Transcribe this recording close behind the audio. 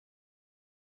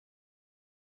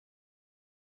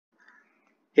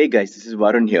Hey guys, this is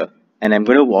Varun here, and I'm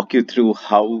going to walk you through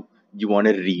how you want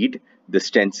to read the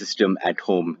Strength System at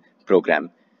Home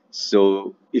program.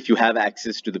 So, if you have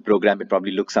access to the program, it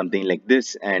probably looks something like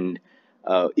this. And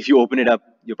if you open it up,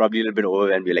 you're probably a little bit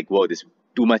overwhelmed. You're like, whoa, there's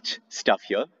too much stuff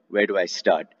here. Where do I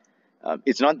start?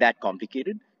 It's not that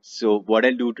complicated. So, what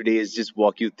I'll do today is just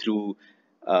walk you through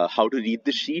how to read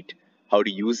the sheet, how to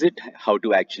use it, how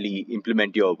to actually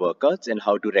implement your workouts, and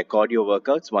how to record your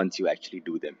workouts once you actually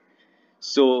do them.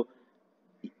 So,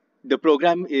 the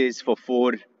program is for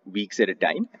 4 weeks at a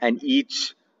time, and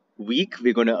each week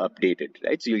we're going to update it,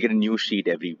 right? So you'll get a new sheet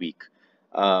every week,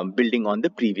 building on the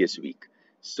previous week.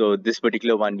 So this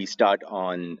particular one we start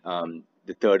on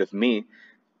the 3rd of May.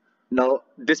 Now,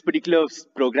 this particular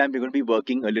program, we're going to be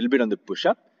working a little bit on the push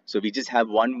up. So we just have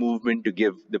one movement to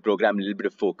give the program a little bit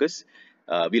of focus.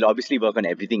 We'll obviously work on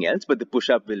everything else, but the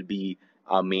push up will be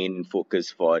our main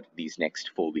focus for these next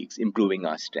 4 weeks, improving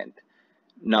our strength.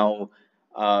 Now,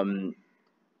 um,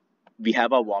 we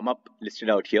have our warm up listed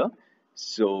out here.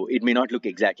 So it may not look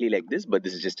exactly like this, but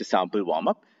this is just a sample warm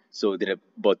up. So there are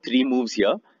about 3 moves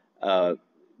here. Uh,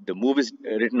 the move is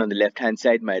written on the left hand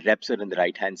side, my reps are on the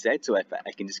right hand side. So if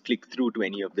I can just click through to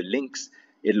any of the links,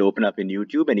 it'll open up in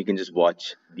YouTube and you can just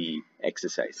watch the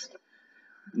exercise.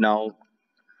 Now,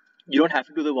 you don't have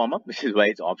to do the warm up, which is why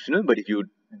it's optional. But if you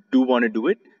do want to do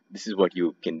it, this is what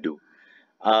you can do.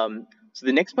 So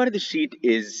the next part of the sheet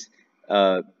is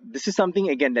this is something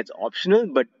again that's optional,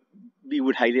 but we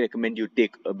would highly recommend you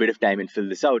take a bit of time and fill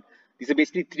this out. These are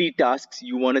basically 3 tasks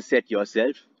you want to set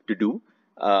yourself to do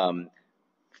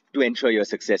to ensure your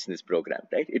success in this program,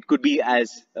 right? It could be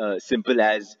as simple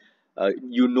as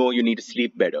you need to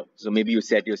sleep better. So maybe you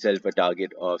set yourself a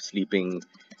target of sleeping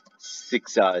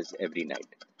 6 hours every night.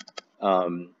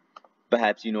 Um,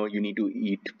 Perhaps you need to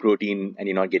eat protein and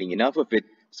you're not getting enough of it,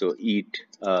 so eat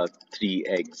 3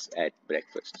 eggs at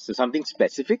breakfast. So something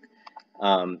specific.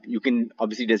 You can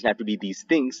obviously, doesn't have to be these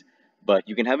things, but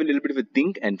you can have a little bit of a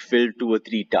think and fill 2 or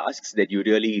 3 tasks that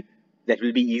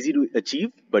will be easy to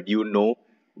achieve, but will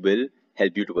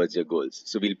help you towards your goals.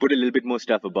 So we'll put a little bit more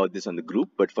stuff about this on the group,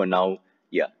 but for now,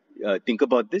 yeah, think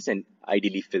about this and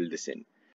ideally fill this in.